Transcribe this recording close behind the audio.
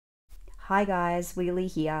Hi guys, Wheelie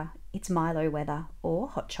here. It's Milo weather, or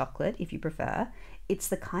hot chocolate if you prefer. It's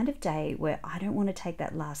the kind of day where I don't want to take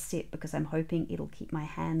that last sip because I'm hoping it'll keep my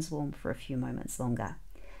hands warm for a few moments longer.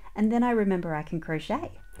 And then I remember I can crochet.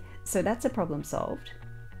 So that's a problem solved.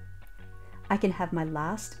 I can have my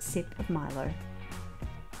last sip of Milo.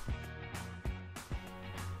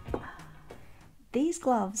 These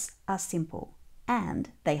gloves are simple and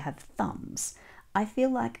they have thumbs. I feel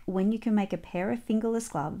like when you can make a pair of fingerless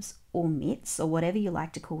gloves or mitts or whatever you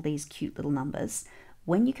like to call these cute little numbers,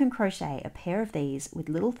 when you can crochet a pair of these with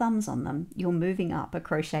little thumbs on them, you're moving up a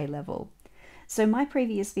crochet level. So my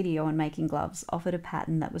previous video on making gloves offered a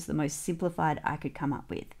pattern that was the most simplified I could come up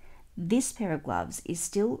with. This pair of gloves is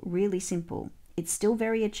still really simple. It's still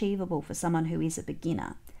very achievable for someone who is a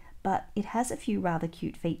beginner, but it has a few rather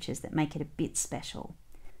cute features that make it a bit special.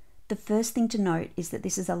 The first thing to note is that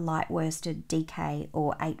this is a light worsted DK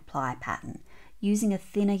or 8-ply pattern. Using a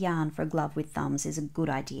thinner yarn for a glove with thumbs is a good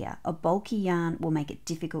idea. A bulky yarn will make it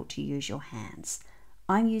difficult to use your hands.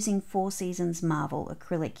 I'm using 4 Seasons Marvel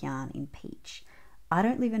acrylic yarn in peach. I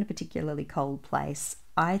don't live in a particularly cold place.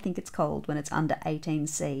 I think it's cold when it's under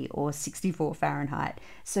 18°C or 64 Fahrenheit.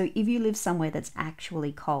 So if you live somewhere that's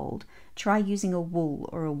actually cold, try using a wool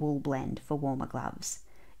or a wool blend for warmer gloves.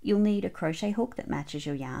 You'll need a crochet hook that matches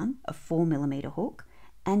your yarn, a 4mm hook,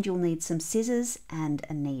 and you'll need some scissors and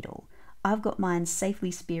a needle. I've got mine safely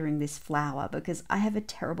spearing this flower because I have a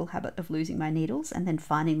terrible habit of losing my needles and then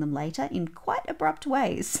finding them later in quite abrupt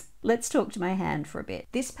ways. Let's talk to my hand for a bit.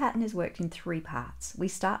 This pattern is worked in 3 parts. We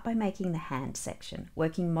start by making the hand section,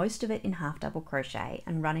 working most of it in half double crochet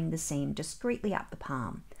and running the seam discreetly up the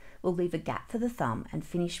palm. We'll leave a gap for the thumb and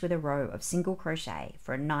finish with a row of single crochet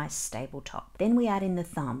for a nice stable top. Then we add in the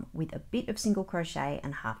thumb with a bit of single crochet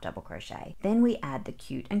and half double crochet. Then we add the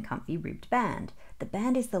cute and comfy ribbed band. The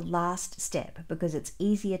band is the last step because it's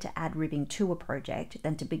easier to add ribbing to a project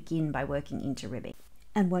than to begin by working into ribbing.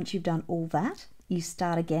 And once you've done all that, you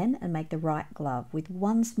start again and make the right glove with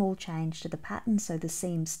one small change to the pattern so the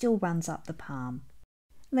seam still runs up the palm.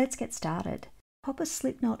 Let's get started. Pop a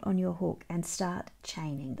slip knot on your hook and start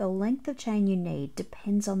chaining. The length of chain you need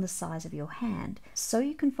depends on the size of your hand, so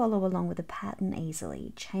you can follow along with the pattern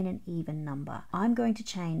easily. Chain an even number. I'm going to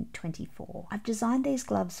chain 24. I've designed these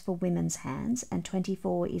gloves for women's hands and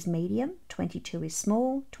 24 is medium, 22 is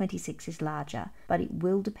small, 26 is larger, but it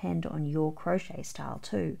will depend on your crochet style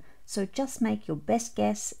too. So just make your best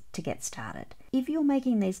guess to get started. If you're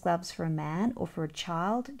making these gloves for a man or for a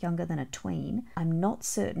child younger than a tween, I'm not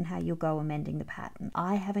certain how you'll go amending the pattern.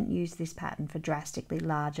 I haven't used this pattern for drastically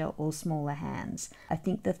larger or smaller hands. I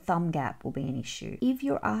think the thumb gap will be an issue. If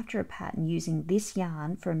you're after a pattern using this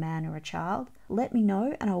yarn for a man or a child, let me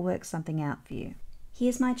know and I'll work something out for you.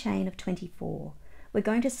 Here's my chain of 24. We're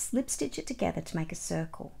going to slip stitch it together to make a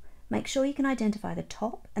circle. Make sure you can identify the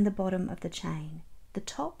top and the bottom of the chain. The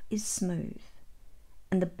top is smooth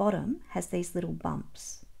and the bottom has these little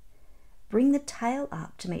bumps. Bring the tail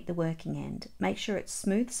up to meet the working end. Make sure it's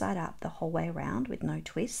smooth side up the whole way around with no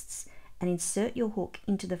twists and insert your hook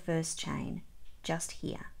into the first chain, just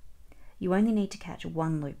here. You only need to catch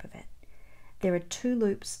one loop of it. There are 2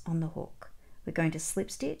 loops on the hook. We're going to slip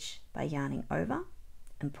stitch by yarning over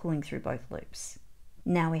and pulling through both loops.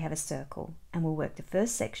 Now we have a circle and we'll work the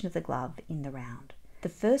first section of the glove in the round. The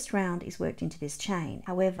first round is worked into this chain.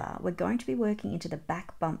 However, we're going to be working into the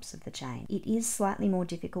back bumps of the chain. It is slightly more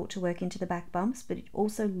difficult to work into the back bumps, but it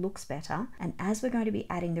also looks better. And as we're going to be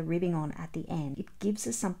adding the ribbing on at the end, it gives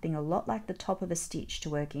us something a lot like the top of a stitch to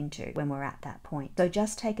work into when we're at that point. So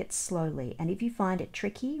just take it slowly. And if you find it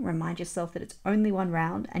tricky, remind yourself that it's only one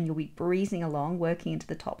round and you'll be breezing along working into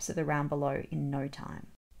the tops of the round below in no time.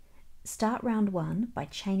 Start round 1 by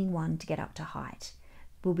chaining 1 to get up to height.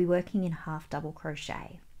 We'll be working in half double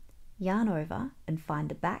crochet. Yarn over and find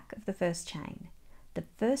the back of the first chain. The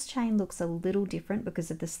first chain looks a little different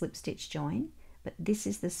because of the slip stitch join, but this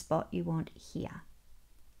is the spot you want here.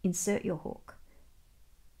 Insert your hook.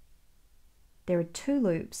 There are 2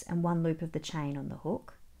 loops and 1 loop of the chain on the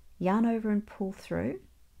hook. Yarn over and pull through.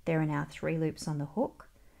 There are now 3 loops on the hook.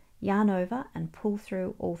 Yarn over and pull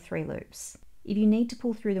through all 3 loops. If you need to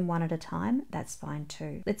pull through them one at a time, that's fine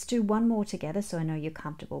too. Let's do one more together so I know you're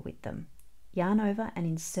comfortable with them. Yarn over and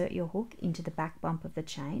insert your hook into the back bump of the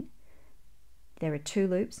chain. There are 2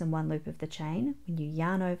 loops and 1 loop of the chain. When you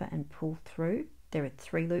yarn over and pull through, there are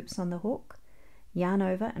 3 loops on the hook. Yarn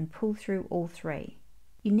over and pull through all 3.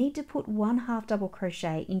 You need to put 1 half double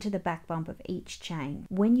crochet into the back bump of each chain.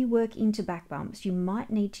 When you work into back bumps, you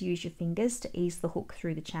might need to use your fingers to ease the hook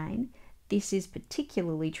through the chain. This is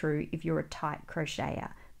particularly true if you're a tight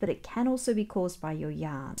crocheter, but it can also be caused by your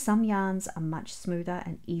yarn. Some yarns are much smoother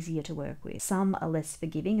and easier to work with. Some are less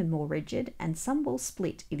forgiving and more rigid, and some will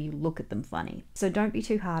split if you look at them funny. So don't be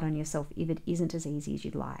too hard on yourself if it isn't as easy as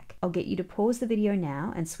you'd like. I'll get you to pause the video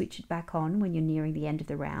now and switch it back on when you're nearing the end of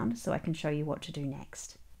the round so I can show you what to do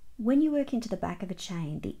next. When you work into the back of a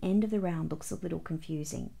chain, the end of the round looks a little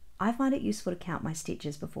confusing. I find it useful to count my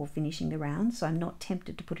stitches before finishing the round, so I'm not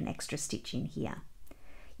tempted to put an extra stitch in here.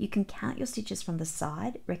 You can count your stitches from the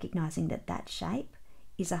side, recognizing that that shape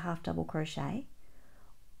is a half double crochet,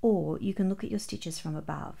 or you can look at your stitches from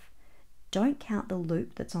above. Don't count the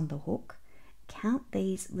loop that's on the hook, count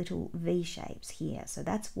these little V shapes here. So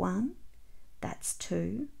that's 1, that's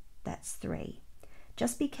 2, that's 3.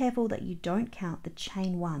 Just be careful that you don't count the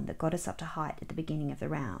chain 1 that got us up to height at the beginning of the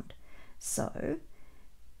round. So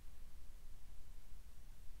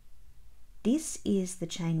this is the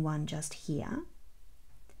chain 1 just here.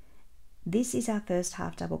 This is our first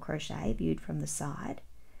half double crochet viewed from the side,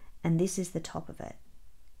 and this is the top of it.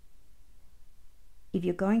 If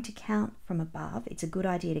you're going to count from above, it's a good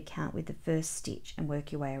idea to count with the first stitch and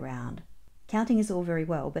work your way around. Counting is all very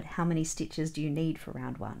well, but how many stitches do you need for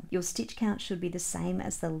round 1? Your stitch count should be the same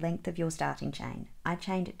as the length of your starting chain. I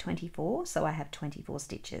chained at 24, so I have 24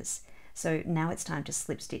 stitches. So now it's time to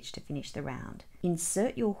slip stitch to finish the round.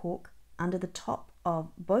 Insert your hook under the top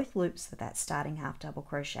of both loops of that starting half double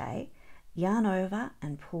crochet, yarn over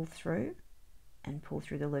and pull through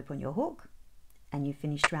the loop on your hook, and you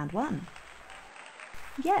finished round 1.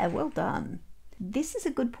 Yeah, well done. This is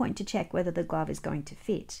a good point to check whether the glove is going to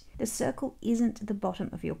fit. The circle isn't the bottom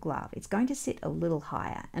of your glove. It's going to sit a little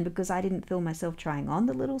higher, and because I didn't film myself trying on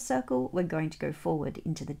the little circle, we're going to go forward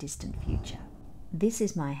into the distant future. This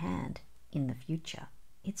is my hand in the future.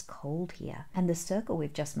 It's cold here, and the circle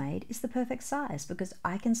we've just made is the perfect size because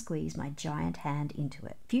I can squeeze my giant hand into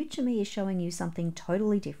it. Future me is showing you something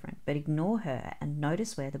totally different, but ignore her and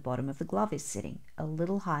notice where the bottom of the glove is sitting, a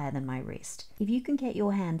little higher than my wrist. If you can get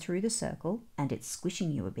your hand through the circle and it's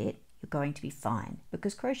squishing you a bit, you're going to be fine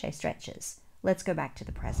because crochet stretches. Let's go back to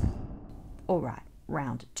the present. All right,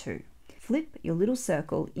 round 2. Flip your little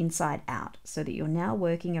circle inside out so that you're now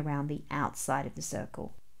working around the outside of the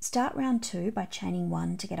circle. Start round 2 by chaining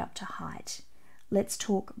 1 to get up to height. Let's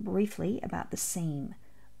talk briefly about the seam.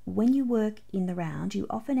 When you work in the round, you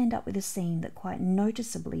often end up with a seam that quite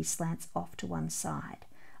noticeably slants off to one side.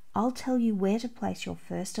 I'll tell you where to place your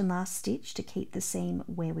first and last stitch to keep the seam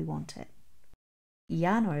where we want it.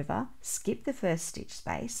 Yarn over, skip the first stitch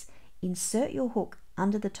space, insert your hook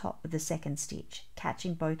under the top of the second stitch,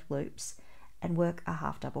 catching both loops, and work a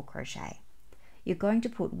half double crochet. You're going to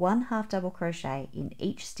put 1 half double crochet in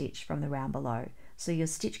each stitch from the round below, so your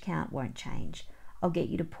stitch count won't change. I'll get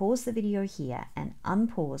you to pause the video here and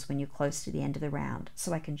unpause when you're close to the end of the round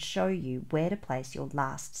so I can show you where to place your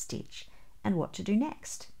last stitch and what to do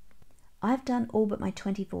next. I've done all but my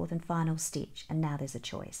 24th and final stitch, and now there's a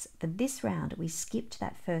choice. For this round we skipped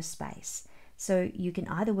that first space, so you can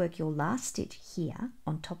either work your last stitch here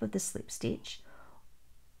on top of the slip stitch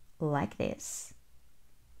like this,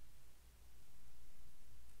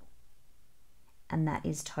 and that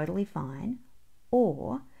is totally fine,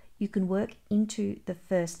 or you can work into the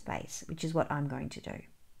first space, which is what I'm going to do.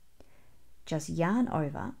 Just yarn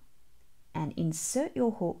over and insert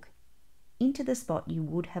your hook into the spot you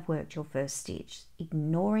would have worked your first stitch,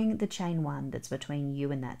 ignoring the chain 1 that's between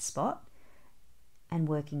you and that spot, and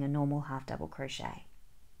working a normal half double crochet.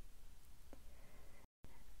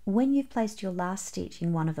 When you've placed your last stitch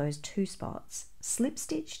in one of those 2 spots, slip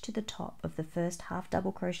stitch to the top of the first half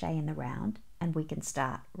double crochet in the round, and we can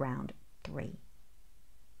start round 3.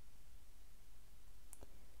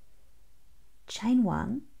 Chain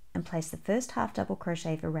 1 and place the first half double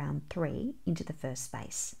crochet for round 3 into the first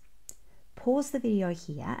space. Pause the video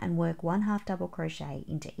here and work 1 half double crochet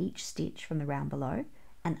into each stitch from the round below,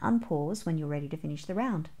 and unpause when you're ready to finish the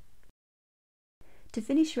round. To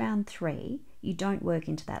finish round 3, you don't work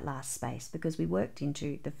into that last space because we worked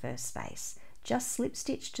into the first space. Just slip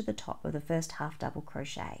stitch to the top of the first half double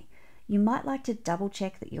crochet. You might like to double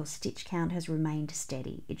check that your stitch count has remained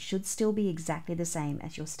steady. It should still be exactly the same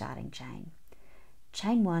as your starting chain.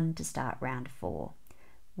 Chain 1 to start round 4.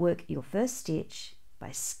 Work your first stitch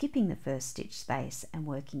by skipping the first stitch space and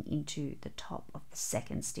working into the top of the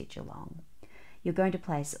second stitch along. You're going to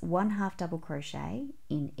place 1 half double crochet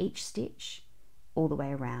in each stitch all the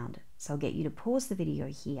way around. So I'll get you to pause the video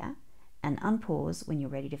here and unpause when you're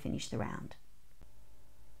ready to finish the round.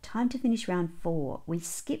 Time to finish round 4. We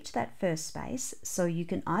skipped that first space, so you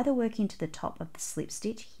can either work into the top of the slip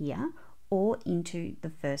stitch here or into the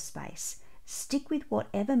first space. Stick with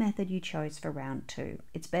whatever method you chose for round 2.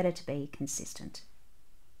 It's better to be consistent.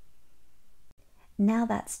 Now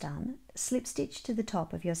that's done, slip stitch to the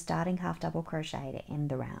top of your starting half double crochet to end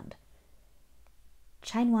the round.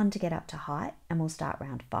 Chain 1 to get up to height, and we'll start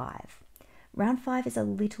round 5. Round 5 is a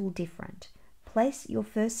little different. Place your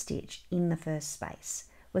first stitch in the first space.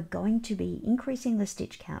 We're going to be increasing the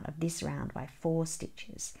stitch count of this round by 4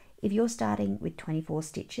 stitches. If you're starting with 24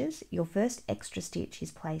 stitches, your first extra stitch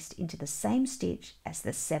is placed into the same stitch as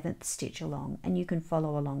the 7th stitch along, and you can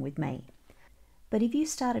follow along with me. But if you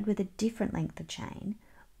started with a different length of chain,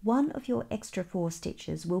 one of your extra 4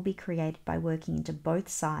 stitches will be created by working into both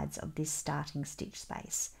sides of this starting stitch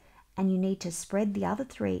space, and you need to spread the other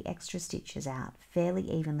 3 extra stitches out fairly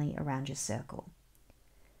evenly around your circle.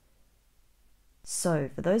 So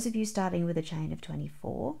for those of you starting with a chain of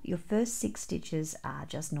 24, your first 6 stitches are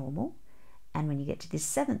just normal, and when you get to this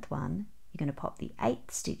 7th one, you're going to pop the 8th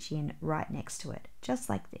stitch in right next to it, just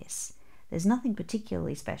like this. There's nothing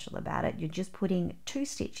particularly special about it, you're just putting 2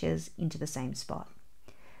 stitches into the same spot.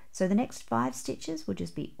 So the next 5 stitches will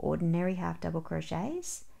just be ordinary half double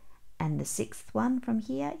crochets, and the 6th one from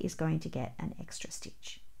here is going to get an extra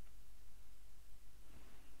stitch.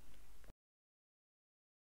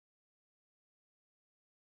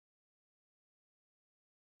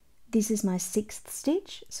 This is my 6th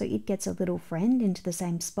stitch, so it gets a little friend into the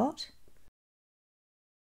same spot.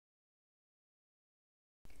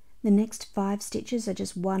 The next 5 stitches are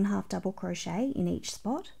just 1 half double crochet in each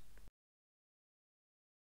spot.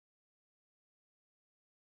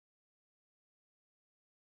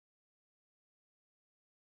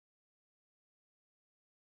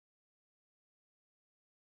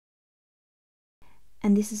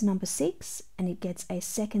 And this is number 6, and it gets a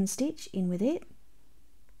 2nd stitch in with it.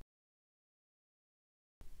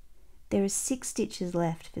 There are 6 stitches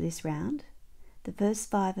left for this round. The first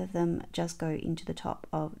 5 of them just go into the top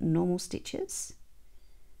of normal stitches.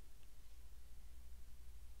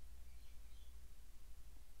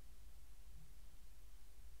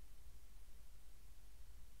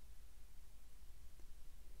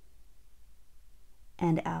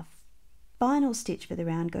 And our final stitch for the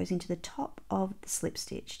round goes into the top of the slip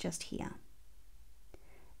stitch just here.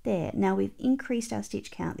 There, now we've increased our stitch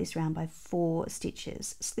count this round by 4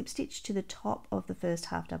 stitches. Slip stitch to the top of the first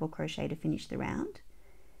half double crochet to finish the round,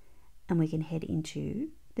 and we can head into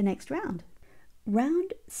the next round.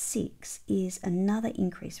 Round 6 is another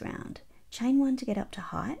increase round. Chain 1 to get up to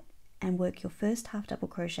height and work your first half double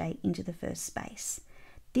crochet into the first space.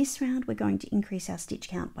 This round we're going to increase our stitch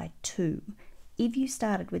count by 2. If you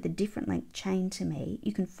started with a different length chain to me,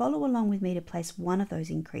 you can follow along with me to place one of those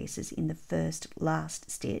increases in the last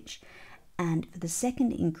stitch, and for the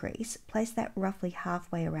second increase, place that roughly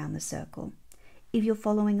halfway around the circle. If you're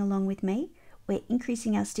following along with me, we're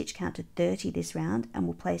increasing our stitch count to 30 this round, and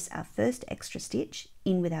we'll place our first extra stitch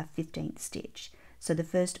in with our 15th stitch. So the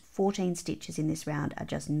first 14 stitches in this round are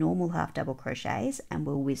just normal half double crochets, and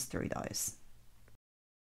we'll whiz through those.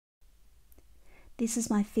 This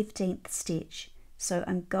is my 15th stitch, so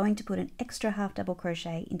I'm going to put an extra half double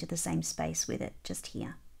crochet into the same space with it, just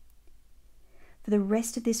here. For the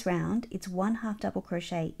rest of this round, it's 1 half double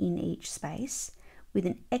crochet in each space, with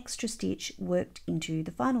an extra stitch worked into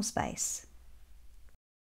the final space.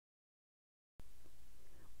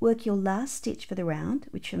 Work your last stitch for the round,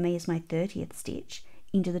 which for me is my 30th stitch,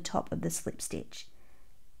 into the top of the slip stitch.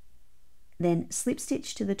 Then slip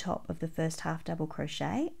stitch to the top of the first half double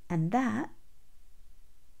crochet, and that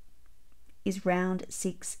is round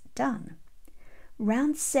 6 done.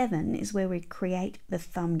 Round 7 is where we create the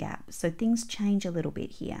thumb gap, so things change a little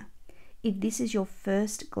bit here. If this is your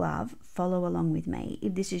first glove, follow along with me.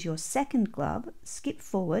 If this is your second glove, skip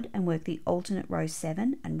forward and work the alternate row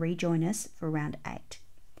 7 and rejoin us for round 8.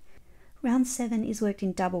 Round 7 is worked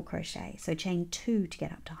in double crochet, so chain 2 to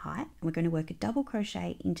get up to height, and we're going to work a double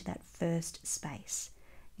crochet into that first space.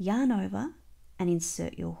 Yarn over and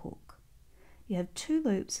insert your hook. You have 2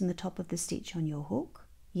 loops in the top of the stitch on your hook.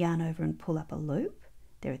 Yarn over and pull up a loop.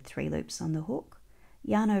 There are 3 loops on the hook.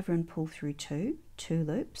 Yarn over and pull through 2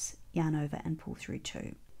 loops. Yarn over and pull through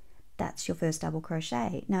 2. That's your first double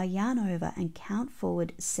crochet. Now yarn over and count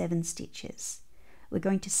forward 7 stitches. We're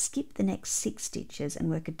going to skip the next 6 stitches and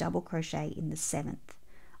work a double crochet in the 7th.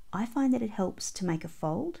 I find that it helps to make a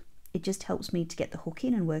fold. It just helps me to get the hook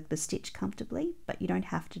in and work the stitch comfortably, but you don't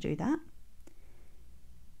have to do that.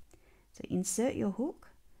 So insert your hook.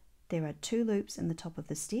 There are 2 loops in the top of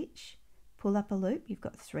the stitch. Pull up a loop, you've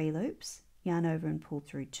got 3 loops. Yarn over and pull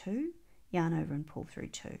through 2. Yarn over and pull through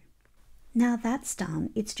 2. Now that's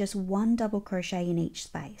done, it's just 1 double crochet in each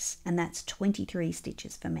space, and that's 23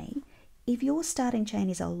 stitches for me. If your starting chain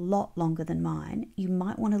is a lot longer than mine, you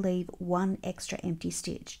might want to leave 1 extra empty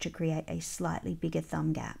stitch to create a slightly bigger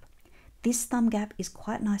thumb gap. This thumb gap is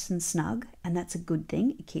quite nice and snug, and that's a good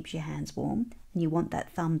thing. It keeps your hands warm, and you want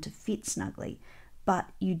that thumb to fit snugly. But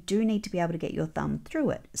you do need to be able to get your thumb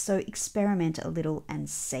through it, so experiment a little and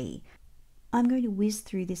see. I'm going to whiz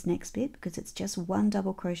through this next bit because it's just one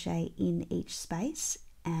double crochet in each space,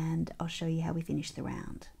 and I'll show you how we finish the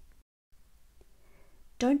round.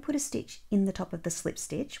 Don't put a stitch in the top of the slip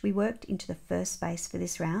stitch. We worked into the first space for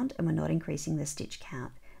this round and we're not increasing the stitch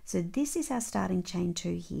count. So this is our starting chain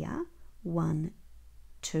 2 here, 1,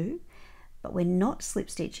 2, but we're not slip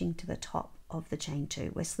stitching to the top of the chain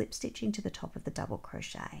 2. We're slip stitching to the top of the double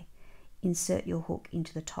crochet. Insert your hook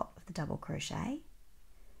into the top of the double crochet,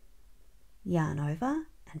 yarn over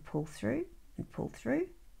and pull through,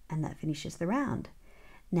 and that finishes the round.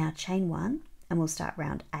 Now chain 1 and we'll start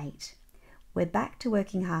round 8. We're back to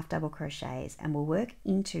working half double crochets and we'll work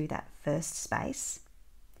into that first space.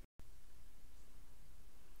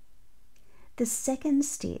 The second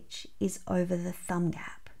stitch is over the thumb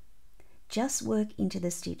gap. Just work into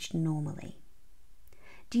the stitch normally.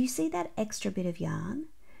 Do you see that extra bit of yarn?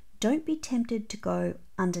 Don't be tempted to go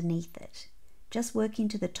underneath it. Just work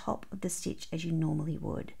into the top of the stitch as you normally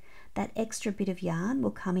would. That extra bit of yarn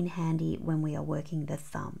will come in handy when we are working the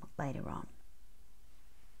thumb later on.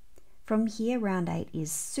 From here, round 8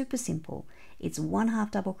 is super simple. It's 1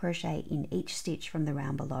 half double crochet in each stitch from the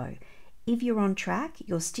round below. If you're on track,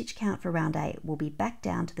 your stitch count for round 8 will be back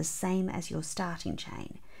down to the same as your starting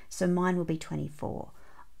chain. So mine will be 24.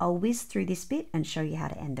 I'll whiz through this bit and show you how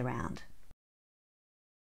to end the round.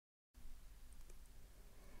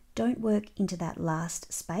 Don't work into that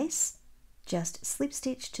last space. Just slip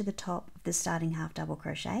stitch to the top of the starting half double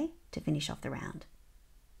crochet to finish off the round.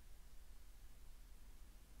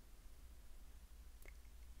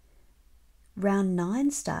 Round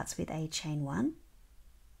 9 starts with a chain 1.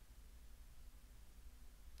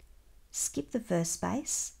 Skip the first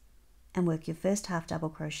space and work your first half double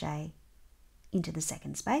crochet into the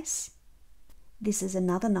second space. This is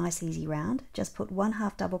another nice easy round. Just put 1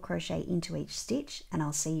 half double crochet into each stitch and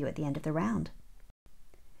I'll see you at the end of the round.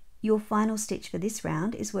 Your final stitch for this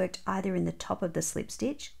round is worked either in the top of the slip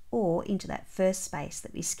stitch or into that first space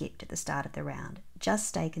that we skipped at the start of the round. Just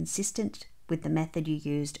stay consistent with the method you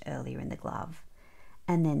used earlier in the glove,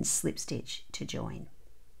 and then slip stitch to join.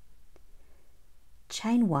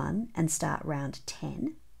 Chain 1 and start round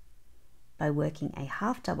 10 by working a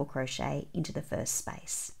half double crochet into the first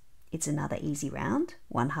space. It's another easy round,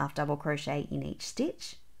 1 half double crochet in each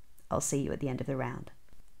stitch. I'll see you at the end of the round.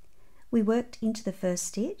 We worked into the first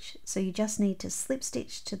stitch, so you just need to slip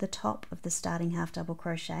stitch to the top of the starting half double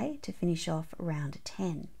crochet to finish off round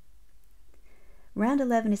 10. Round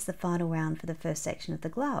 11 is the final round for the first section of the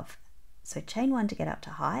glove. So chain 1 to get up to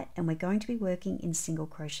height, and we're going to be working in single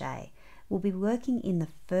crochet. We'll be working in the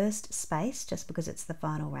first space just because it's the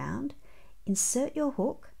final round. Insert your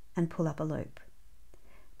hook and pull up a loop.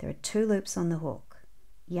 There are 2 loops on the hook.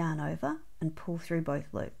 Yarn over and pull through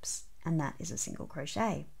both loops, and that is a single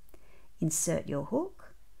crochet. Insert your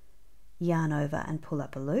hook, yarn over and pull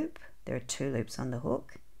up a loop. There are 2 loops on the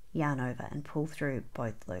hook. Yarn over and pull through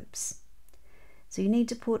both loops. So you need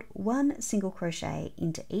to put 1 single crochet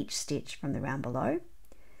into each stitch from the round below.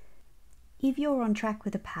 If you're on track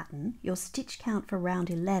with a pattern, your stitch count for round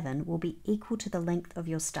 11 will be equal to the length of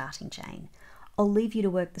your starting chain. I'll leave you to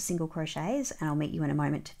work the single crochets and I'll meet you in a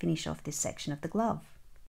moment to finish off this section of the glove.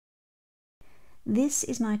 This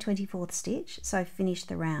is my 24th stitch, so I've finished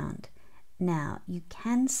the round. Now you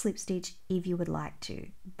can slip stitch if you would like to,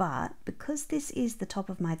 but because this is the top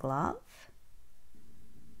of my glove,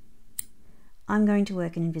 I'm going to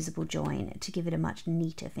work an invisible join to give it a much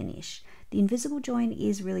neater finish. The invisible join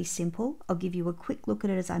is really simple. I'll give you a quick look at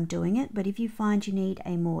it as I'm doing it, but if you find you need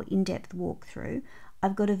a more in-depth walkthrough,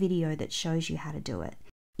 I've got a video that shows you how to do it.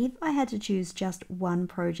 If I had to choose just one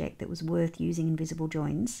project that was worth using invisible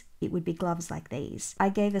joins, it would be gloves like these. I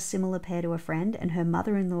gave a similar pair to a friend and her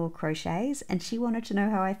mother-in-law crochets, and she wanted to know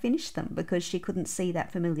how I finished them because she couldn't see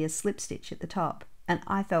that familiar slip stitch at the top. And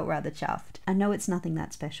I felt rather chuffed. I know it's nothing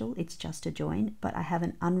that special, it's just a join, but I have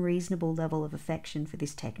an unreasonable level of affection for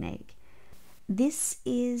this technique. This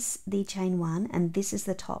is the chain 1 and this is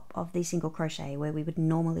the top of the single crochet where we would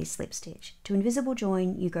normally slip stitch. To invisible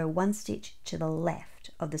join, you go 1 stitch to the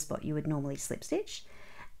left of the spot you would normally slip stitch,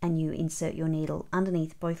 and you insert your needle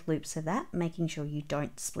underneath both loops of that, making sure you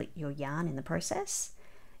don't split your yarn in the process.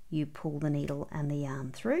 You pull the needle and the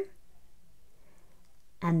yarn through,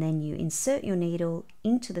 and then you insert your needle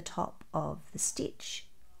into the top of the stitch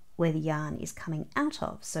where the yarn is coming out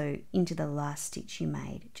of, so into the last stitch you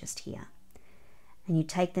made just here. And you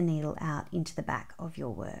take the needle out into the back of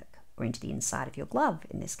your work, or into the inside of your glove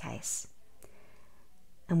in this case.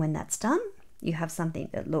 And when that's done, you have something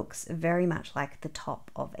that looks very much like the top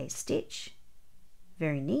of a stitch.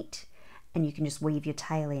 Very neat. And you can just weave your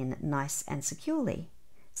tail in nice and securely.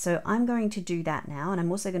 So I'm going to do that now, and I'm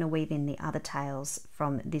also going to weave in the other tails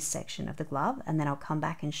from this section of the glove, and then I'll come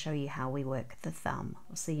back and show you how we work the thumb.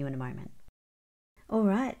 I'll see you in a moment. All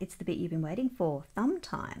right, it's the bit you've been waiting for, thumb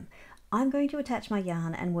time. I'm going to attach my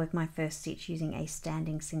yarn and work my first stitch using a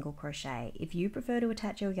standing single crochet. If you prefer to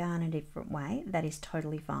attach your yarn in a different way, that is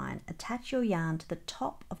totally fine. Attach your yarn to the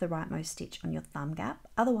top of the rightmost stitch on your thumb gap.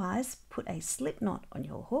 Otherwise, put a slip knot on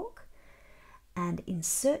your hook and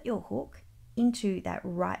insert your hook into that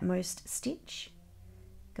rightmost stitch,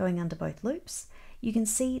 going under both loops. You can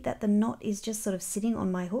see that the knot is just sort of sitting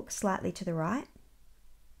on my hook slightly to the right.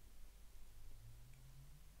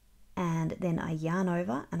 And then I yarn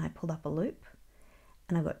over and I pull up a loop,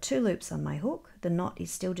 and I've got 2 loops on my hook. The knot is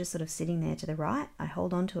still just sort of sitting there to the right. I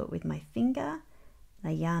hold on to it with my finger, and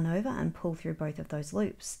I yarn over and pull through both of those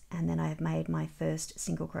loops, and then I have made my first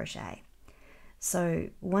single crochet. So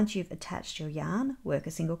once you've attached your yarn, work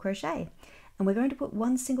a single crochet, and we're going to put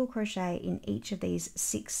 1 single crochet in each of these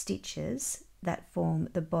 6 stitches that form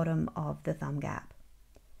the bottom of the thumb gap.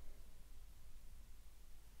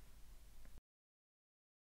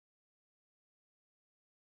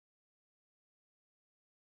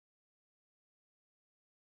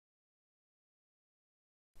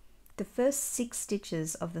 The first 6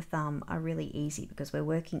 stitches of the thumb are really easy because we're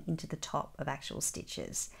working into the top of actual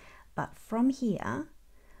stitches. But from here,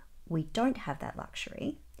 we don't have that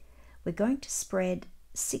luxury. We're going to spread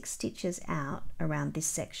 6 stitches out around this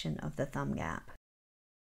section of the thumb gap.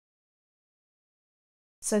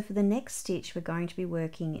 So for the next stitch, we're going to be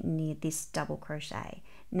working near this double crochet.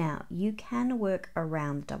 Now, you can work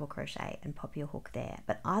around the double crochet and pop your hook there,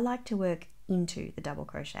 but I like to work into the double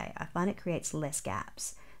crochet. I find it creates less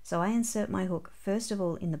gaps. So I insert my hook first of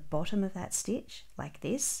all in the bottom of that stitch, like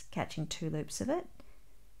this, catching 2 loops of it.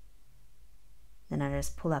 Then I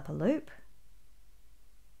just pull up a loop,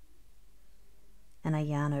 and I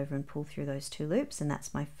yarn over and pull through those 2 loops, and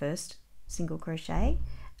that's my first single crochet.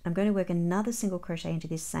 I'm going to work another single crochet into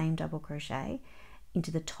this same double crochet into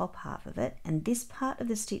the top half of it, and this part of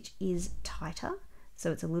the stitch is tighter,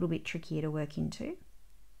 so it's a little bit trickier to work into.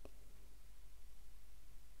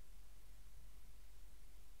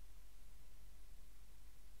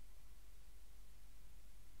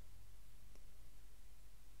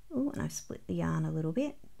 And I've split the yarn a little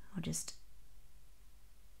bit. I'll just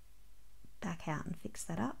back out and fix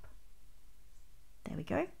that up. There we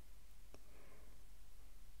go.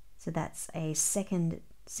 So that's a second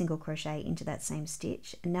single crochet into that same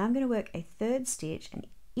stitch, and now I'm going to work a 3rd stitch, and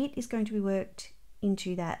it is going to be worked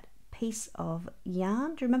into that piece of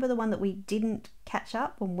yarn. Do you remember the one that we didn't catch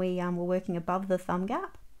up when we were working above the thumb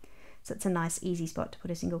gap? So it's a nice easy spot to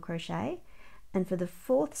put a single crochet. And for the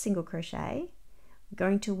 4th single crochet,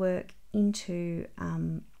 going to work into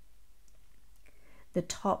the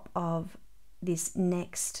top of this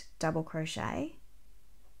next double crochet,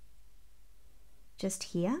 just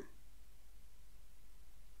here.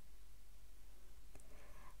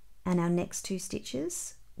 And our next 2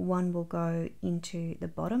 stitches, one will go into the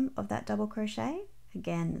bottom of that double crochet,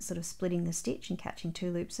 again sort of splitting the stitch and catching 2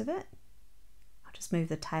 loops of it. I'll just move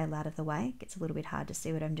the tail out of the way, it gets a little bit hard to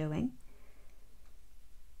see what I'm doing.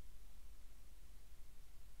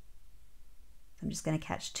 I'm just going to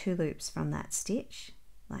catch 2 loops from that stitch,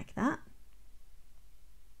 like that.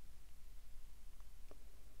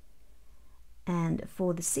 And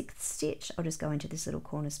for the 6th stitch, I'll just go into this little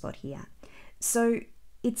corner spot here. So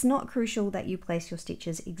it's not crucial that you place your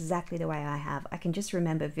stitches exactly the way I have. I can just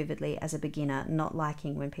remember vividly as a beginner not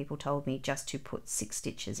liking when people told me just to put 6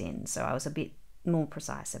 stitches in, so I was a bit more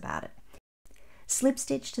precise about it. Slip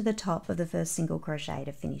stitch to the top of the first single crochet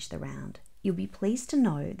to finish the round. You'll be pleased to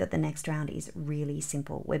know that the next round is really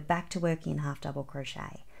simple. We're back to working in half double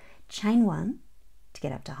crochet. Chain 1 to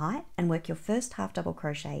get up to height and work your first half double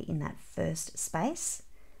crochet in that first space.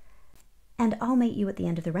 And I'll meet you at the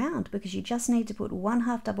end of the round because you just need to put 1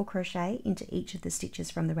 half double crochet into each of the stitches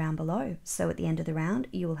from the round below. So at the end of the round,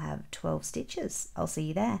 you will have 12 stitches. I'll see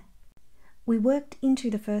you there. We worked into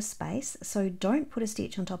the first space, so don't put a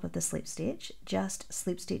stitch on top of the slip stitch, just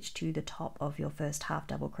slip stitch to the top of your first half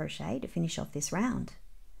double crochet to finish off this round.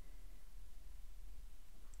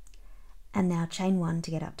 And now chain 1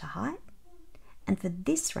 to get up to height. And for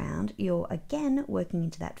this round, you're again working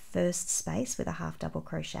into that first space with a half double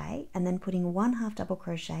crochet and then putting 1 half double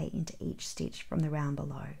crochet into each stitch from the round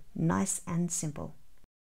below. Nice and simple.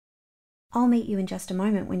 I'll meet you in just a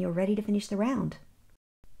moment when you're ready to finish the round.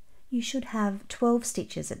 You should have 12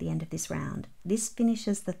 stitches at the end of this round. This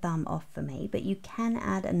finishes the thumb off for me, but you can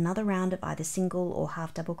add another round of either single or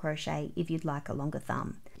half double crochet if you'd like a longer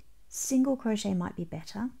thumb. Single crochet might be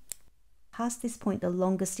better. Past this point, the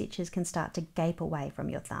longer stitches can start to gape away from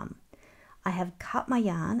your thumb. I have cut my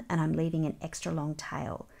yarn and I'm leaving an extra long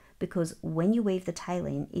tail, because when you weave the tail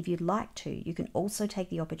in, if you'd like to, you can also take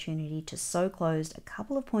the opportunity to sew closed a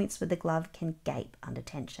couple of points where the glove can gape under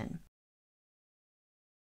tension.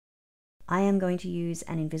 I am going to use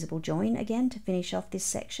an invisible join again to finish off this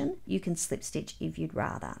section. You can slip stitch if you'd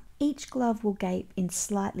rather. Each glove will gape in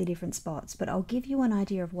slightly different spots, but I'll give you an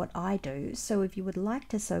idea of what I do, so if you would like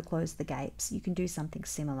to sew close the gapes, you can do something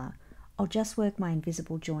similar. I'll just work my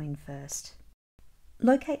invisible join first.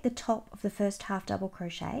 Locate the top of the first half double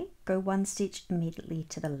crochet, go one stitch immediately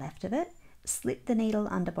to the left of it, slip the needle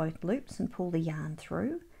under both loops and pull the yarn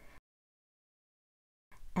through,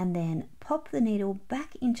 and then pop the needle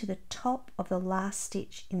back into the top of the last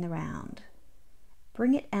stitch in the round.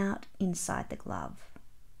 Bring it out inside the glove.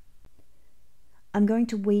 I'm going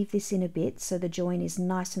to weave this in a bit so the join is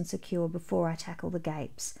nice and secure before I tackle the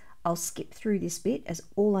gapes. I'll skip through this bit as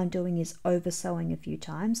all I'm doing is over sewing a few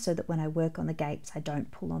times so that when I work on the gapes I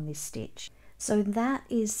don't pull on this stitch. So that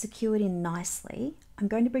is secured in nicely. I'm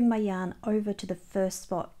going to bring my yarn over to the first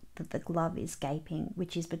spot that the glove is gaping,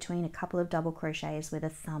 which is between a couple of double crochets where the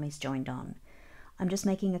thumb is joined on. I'm just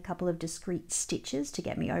making a couple of discrete stitches to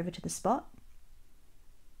get me over to the spot.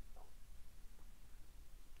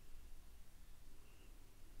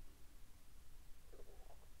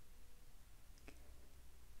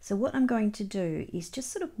 So what I'm going to do is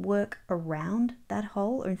just sort of work around that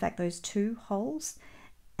hole, or in fact those two holes,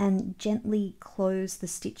 and gently close the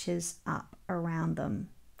stitches up around them.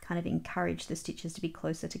 Kind of encourage the stitches to be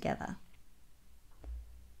closer together.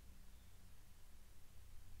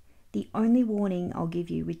 The only warning I'll give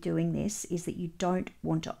you with doing this is that you don't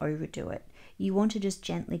want to overdo it. You want to just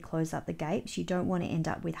gently close up the gapes. You don't want to end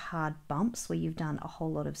up with hard bumps where you've done a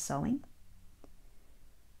whole lot of sewing.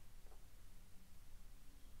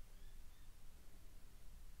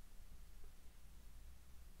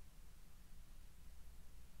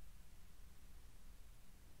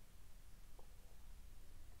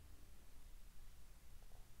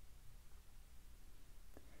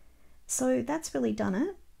 So that's really done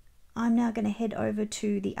it. I'm now going to head over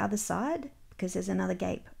to the other side because there's another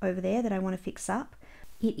gape over there that I want to fix up.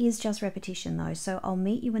 It is just repetition though, so I'll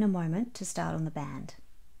meet you in a moment to start on the band.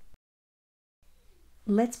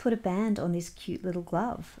 Let's put a band on this cute little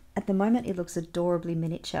glove. At the moment it looks adorably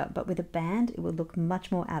miniature, but with a band it will look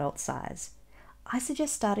much more adult size. I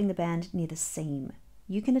suggest starting the band near the seam.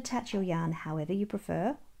 You can attach your yarn however you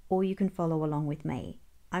prefer, or you can follow along with me.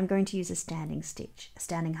 I'm going to use a standing stitch, a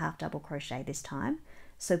standing half double crochet this time.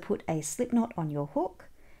 So put a slip knot on your hook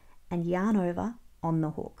and yarn over on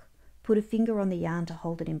the hook. Put a finger on the yarn to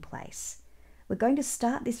hold it in place. We're going to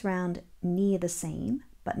start this round near the seam,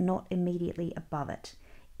 but not immediately above it.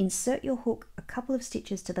 Insert your hook a couple of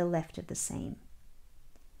stitches to the left of the seam.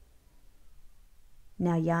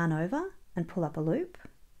 Now yarn over and pull up a loop.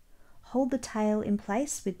 Hold the tail in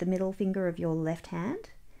place with the middle finger of your left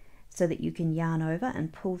hand, so that you can yarn over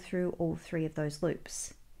and pull through all three of those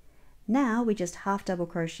loops. Now we just half double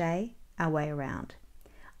crochet our way around.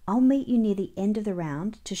 I'll meet you near the end of the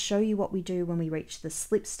round to show you what we do when we reach the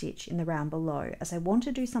slip stitch in the round below, as I want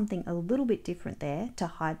to do something a little bit different there to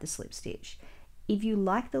hide the slip stitch. If you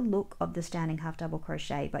like the look of the standing half double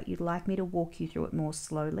crochet but you'd like me to walk you through it more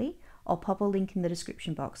slowly, I'll pop a link in the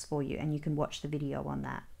description box for you and you can watch the video on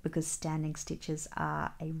that, because standing stitches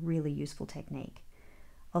are a really useful technique.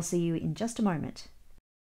 I'll see you in just a moment.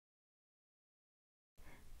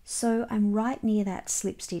 So I'm right near that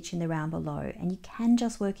slip stitch in the round below, and you can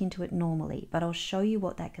just work into it normally, but I'll show you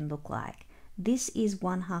what that can look like. This is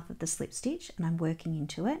one half of the slip stitch and I'm working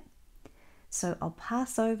into it. So I'll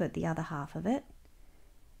pass over the other half of it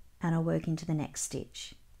and I'll work into the next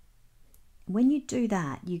stitch. When you do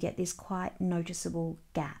that, you get this quite noticeable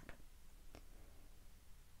gap.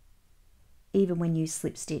 Even when you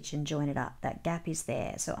slip stitch and join it up, that gap is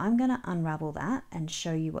there. So I'm going to unravel that and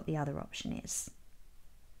show you what the other option is.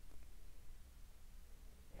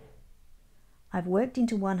 I've worked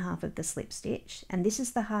into one half of the slip stitch, and this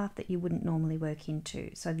is the half that you wouldn't normally work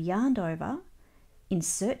into. So I've yarned over,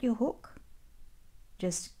 insert your hook,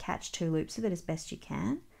 just catch two loops of it as best you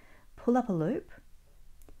can, pull up a loop,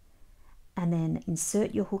 and then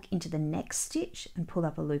insert your hook into the next stitch and pull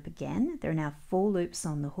up a loop again. There are now 4 loops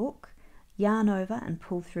on the hook. Yarn over and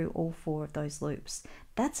pull through all 4 of those loops.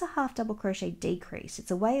 That's a half double crochet decrease. It's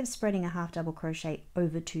a way of spreading a half double crochet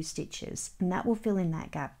over 2 stitches, and that will fill in that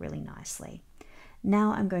gap really nicely.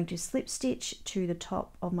 Now I'm going to slip stitch to the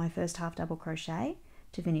top of my first half double crochet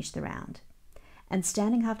to finish the round. And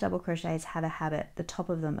standing half double crochets have a habit, the top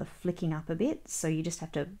of them, of flicking up a bit, so you just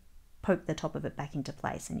have to poke the top of it back into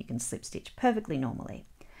place and you can slip stitch perfectly normally.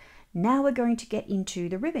 Now we're going to get into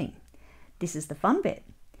the ribbing. This is the fun bit.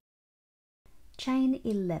 Chain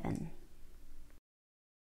 11.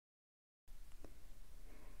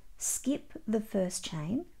 Skip the first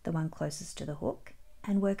chain, the one closest to the hook,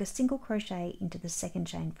 and work a single crochet into the second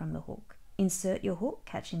chain from the hook. Insert your hook,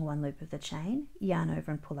 catching one loop of the chain, yarn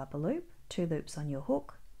over and pull up a loop, 2 loops on your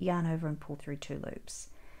hook, yarn over and pull through 2 loops.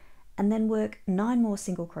 And then work 9 more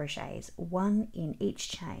single crochets, 1 in each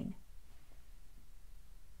chain.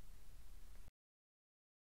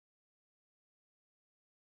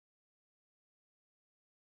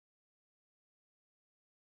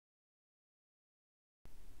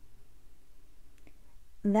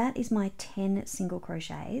 That is my 10 single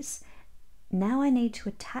crochets. Now I need to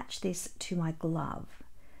attach this to my glove.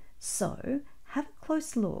 So have a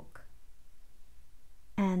close look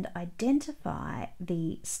and identify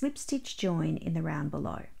the slip stitch join in the round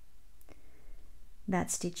below.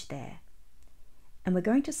 That stitch there. And we're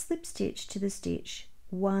going to slip stitch to the stitch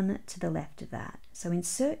one to the left of that. So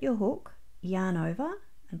insert your hook, yarn over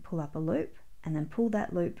and pull up a loop, and then pull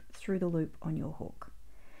that loop through the loop on your hook.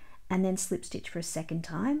 And then slip stitch for a second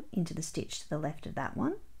time into the stitch to the left of that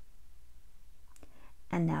one.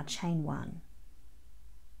 And now chain 1.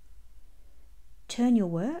 Turn your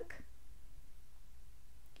work.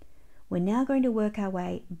 We're now going to work our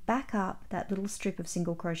way back up that little strip of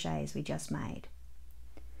single crochets we just made.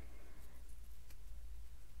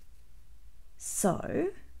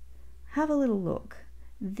 So have a little look.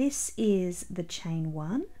 This is the chain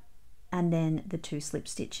 1. And then the 2 slip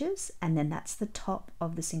stitches, and then that's the top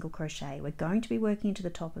of the single crochet. We're going to be working into the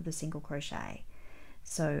top of the single crochet.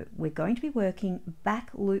 So we're going to be working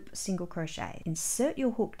back loop single crochet. Insert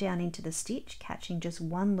your hook down into the stitch, catching just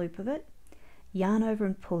 1 loop of it, yarn over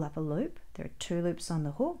and pull up a loop. There are 2 loops on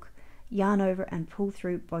the hook, yarn over and pull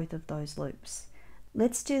through both of those loops.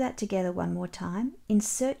 Let's do that together one more time.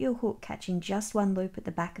 Insert your hook, catching just 1 loop at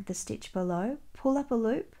the back of the stitch below, pull up a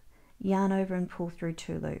loop, yarn over and pull through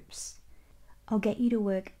 2 loops. I'll get you to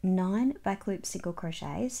work 9 back loop single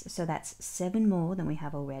crochets, so that's 7 more than we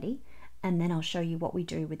have already, and then I'll show you what we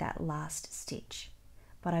do with that last stitch.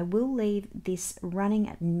 But I will leave this running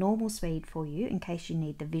at normal speed for you in case you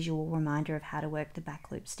need the visual reminder of how to work the back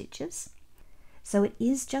loop stitches. So it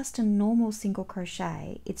is just a normal single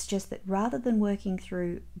crochet, it's just that rather than working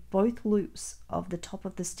through both loops of the top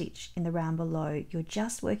of the stitch in the round below, you're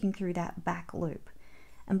just working through that back loop.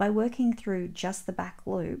 And by working through just the back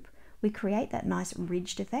loop, we create that nice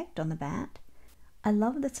ridged effect on the bat. I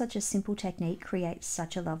love that such a simple technique creates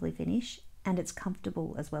such a lovely finish, and it's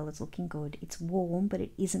comfortable as well as looking good. It's warm, but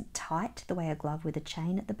it isn't tight the way a glove with a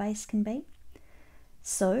chain at the base can be.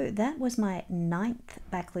 So that was my 9th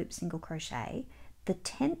back loop single crochet. The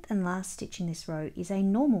 10th and last stitch in this row is a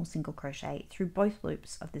normal single crochet through both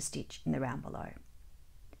loops of the stitch in the round below.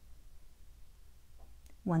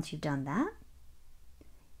 Once you've done that,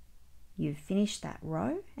 you've finished that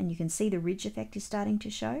row and you can see the ridge effect is starting to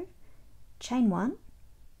show. Chain 1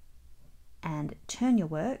 and turn your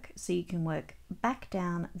work so you can work back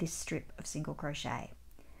down this strip of single crochet.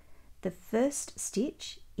 The first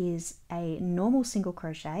stitch is a normal single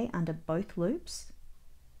crochet under both loops,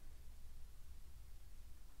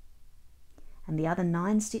 and the other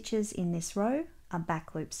 9 stitches in this row are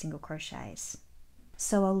back loop single crochets.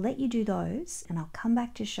 So I'll let you do those and I'll come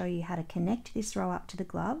back to show you how to connect this row up to the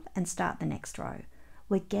glove and start the next row.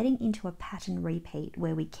 We're getting into a pattern repeat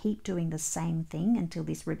where we keep doing the same thing until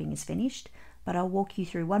this ribbing is finished, but I'll walk you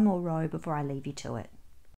through one more row before I leave you to it.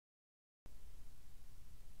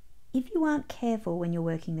 If you aren't careful when you're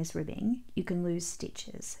working this ribbing, you can lose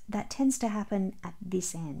stitches. That tends to happen at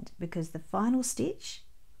this end because the final stitch,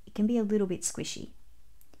 it can be a little bit squishy.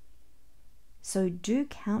 So do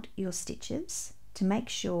count your stitches to make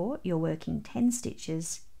sure you're working 10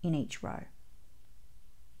 stitches in each row.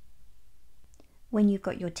 When you've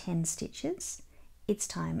got your 10 stitches, it's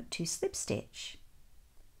time to slip stitch.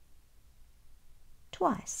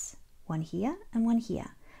 Twice, one here and one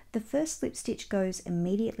here. The first slip stitch goes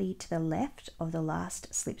immediately to the left of the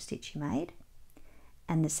last slip stitch you made,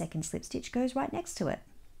 and the second slip stitch goes right next to it.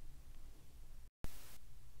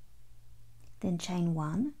 Then chain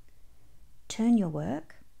 1, turn your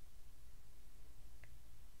work,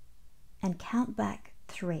 and count back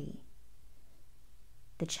 3.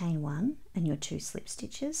 The chain 1 and your 2 slip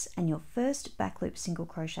stitches, and your first back loop single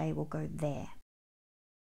crochet will go there.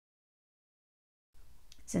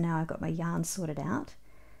 So now I've got my yarn sorted out.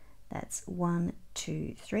 That's 1,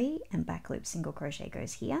 2, 3, and back loop single crochet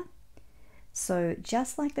goes here. So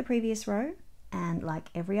just like the previous row and like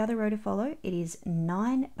every other row to follow, it is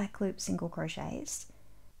 9 back loop single crochets,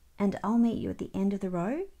 and I'll meet you at the end of the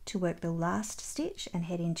row to work the last stitch and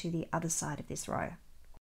head into the other side of this row.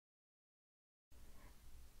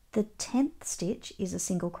 The 10th stitch is a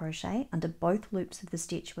single crochet under both loops of the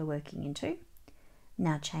stitch we're working into.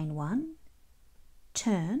 Now chain 1,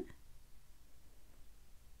 turn,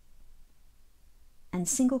 and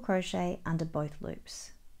single crochet under both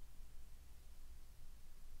loops.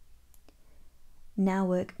 Now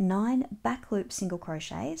work 9 back loop single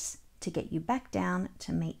crochets to get you back down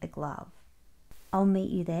to meet the glove. I'll meet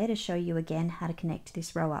you there to show you again how to connect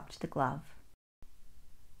this row up to the glove.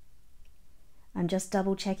 I'm just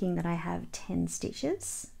double checking that I have 10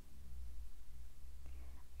 stitches.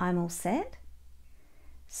 I'm all set.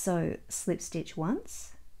 So slip stitch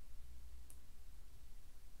once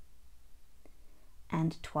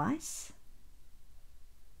and twice,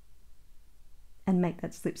 and make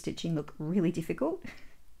that slip stitching look really difficult.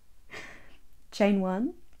 Chain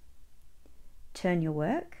 1, turn your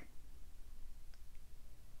work,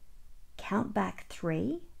 count back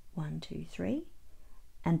 3, 1, 2, 3,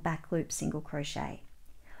 and back loop single crochet.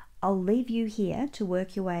 I'll leave you here to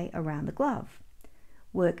work your way around the glove.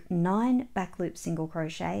 Work 9 back loop single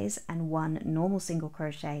crochets and 1 normal single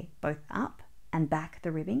crochet both up and back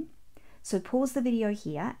the ribbing. So pause the video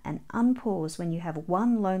here and unpause when you have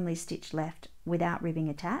one lonely stitch left without ribbing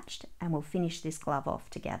attached, and we'll finish this glove off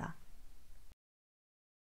together.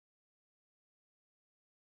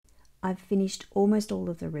 I've finished almost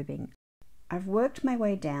all of the ribbing. I've worked my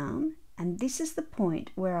way down, and this is the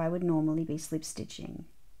point where I would normally be slip stitching.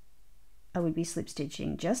 I would be slip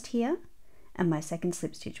stitching just here, and my second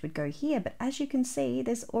slip stitch would go here, but as you can see,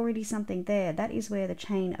 there's already something there. That is where the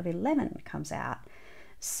chain of 11 comes out.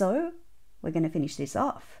 So we're going to finish this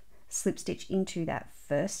off. Slip stitch into that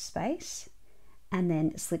first space, and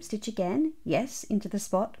then slip stitch again, yes, into the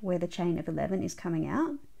spot where the chain of 11 is coming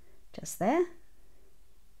out, just there.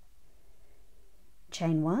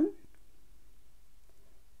 Chain 1,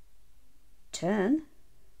 turn,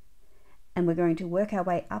 and we're going to work our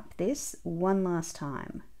way up this one last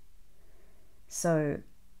time. So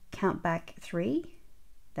count back 3,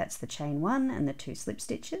 that's the chain 1 and the 2 slip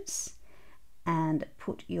stitches, and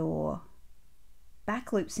put your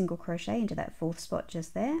back loop single crochet into that 4th spot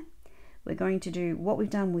just there. We're going to do what we've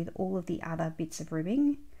done with all of the other bits of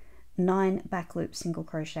ribbing, 9 back loop single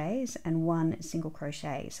crochets and 1 single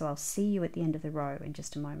crochet. So I'll see you at the end of the row in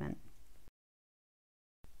just a moment.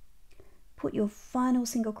 Put your final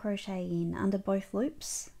single crochet in under both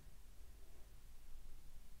loops.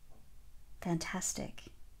 Fantastic.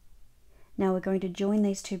 Now we're going to join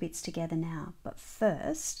these two bits together now, but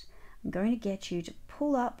first I'm going to get you to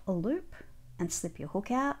pull up a loop and slip your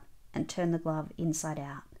hook out and turn the glove inside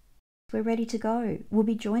out. We're ready to go. We'll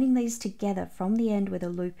be joining these together from the end where the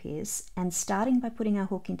loop is, and starting by putting our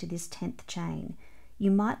hook into this 10th chain.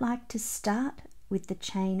 You might like to start with the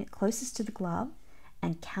chain closest to the glove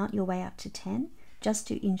and count your way up to 10, just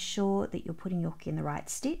to ensure that you're putting your hook in the right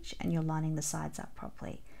stitch and you're lining the sides up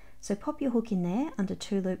properly. So pop your hook in there under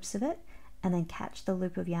 2 loops of it, and then catch the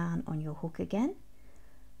loop of yarn on your hook again.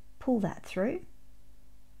 Pull that through.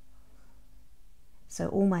 So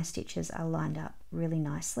all my stitches are lined up really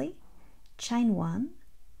nicely. Chain 1.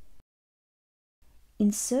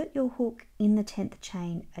 Insert your hook in the 10th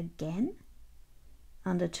chain again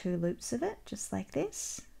under 2 loops of it, just like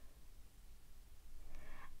this.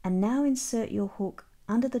 And now insert your hook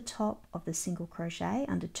under the top of the single crochet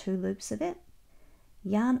under 2 loops of it,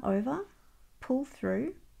 yarn over, pull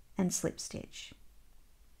through, and slip stitch.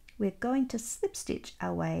 We're going to slip stitch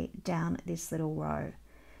our way down this little row.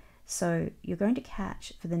 So you're going to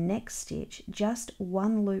catch for the next stitch just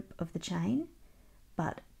 1 loop of the chain,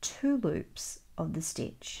 but 2 loops of the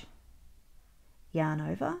stitch. Yarn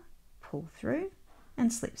over, pull through,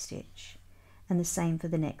 and slip stitch. And the same for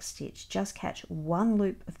the next stitch. Just catch 1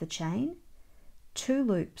 loop of the chain, 2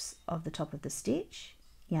 loops of the top of the stitch,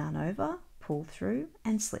 yarn over, pull through,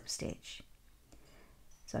 and slip stitch.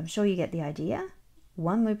 So I'm sure you get the idea.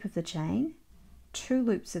 1 loop of the chain, 2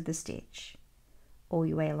 loops of the stitch, all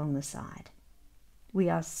your way along the side. We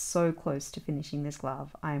are so close to finishing this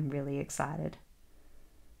glove. I am really excited.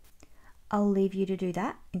 I'll leave you to do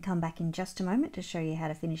that and come back in just a moment to show you how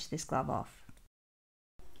to finish this glove off.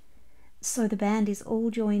 So the band is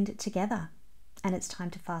all joined together and it's time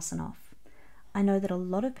to fasten off. I know that a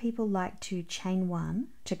lot of people like to chain 1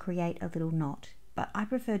 to create a little knot, but I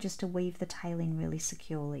prefer just to weave the tail in really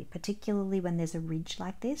securely, particularly when there's a ridge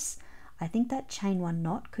like this. I think that chain 1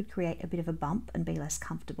 knot could create a bit of a bump and be less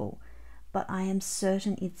comfortable, but I am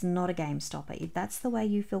certain it's not a game stopper. If that's the way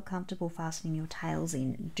you feel comfortable fastening your tails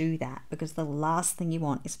in, do that, because the last thing you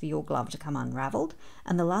want is for your glove to come unraveled,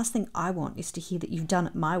 and the last thing I want is to hear that you've done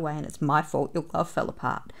it my way and it's my fault your glove fell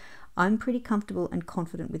apart. I'm pretty comfortable and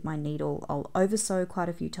confident with my needle. I'll over sew quite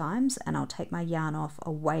a few times and I'll take my yarn off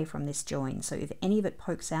away from this join, so if any of it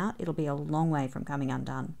pokes out, it'll be a long way from coming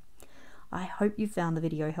undone. I hope you found the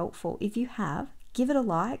video helpful. If you have, give it a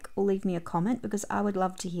like or leave me a comment, because I would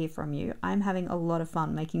love to hear from you. I'm having a lot of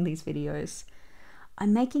fun making these videos.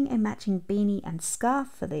 I'm making a matching beanie and scarf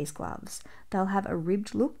for these gloves. They'll have a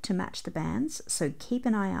ribbed look to match the bands, so keep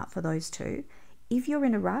an eye out for those too. If you're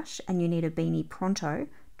in a rush and you need a beanie pronto,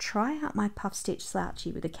 try out my puff stitch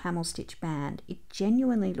slouchy with a camel stitch band. It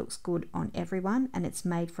genuinely looks good on everyone, and it's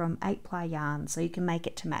made from 8-ply yarn, so you can make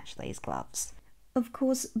it to match these gloves. Of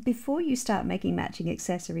course, before you start making matching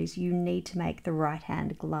accessories, you need to make the right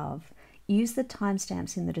hand glove. Use the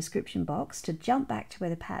timestamps in the description box to jump back to where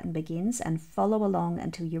the pattern begins and follow along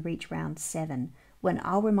until you reach round 7, when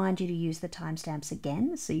I'll remind you to use the timestamps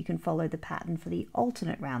again so you can follow the pattern for the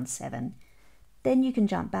alternate round 7. Then you can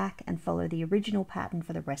jump back and follow the original pattern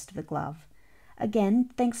for the rest of the glove. Again,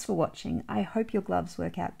 thanks for watching. I hope your gloves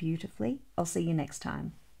work out beautifully. I'll see you next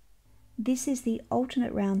time. This is the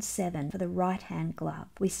alternate round 7 for the right hand glove.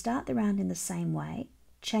 We start the round in the same way,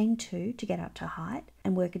 chain 2 to get up to height,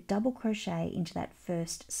 and work a double crochet into that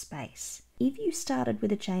first space. If you started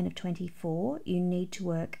with a chain of 24, you need to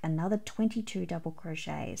work another 22 double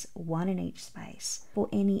crochets, 1 in each space. For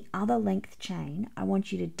any other length chain, I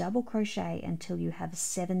want you to double crochet until you have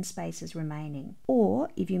 7 spaces remaining. Or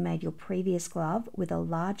if you made your previous glove with a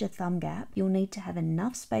larger thumb gap, you'll need to have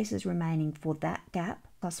enough spaces remaining for that gap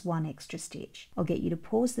plus 1 extra stitch. I'll get you to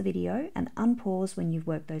pause the video and unpause when you've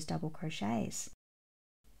worked those double crochets.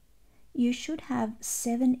 You should have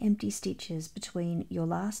 7 empty stitches between your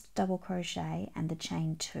last double crochet and the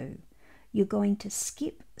chain 2. You're going to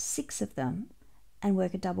skip 6 of them and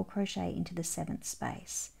work a double crochet into the 7th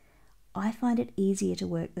space. I find it easier to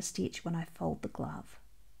work the stitch when I fold the glove.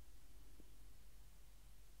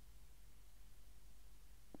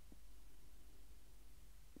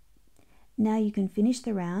 Now you can finish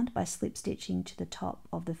the round by slip stitching to the top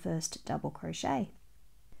of the first double crochet.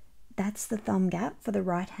 That's the thumb gap for the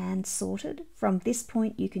right hand sorted. From this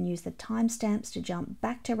point you can use the timestamps to jump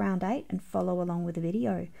back to round 8 and follow along with the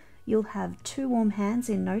video. You'll have 2 warm hands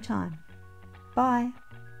in no time. Bye!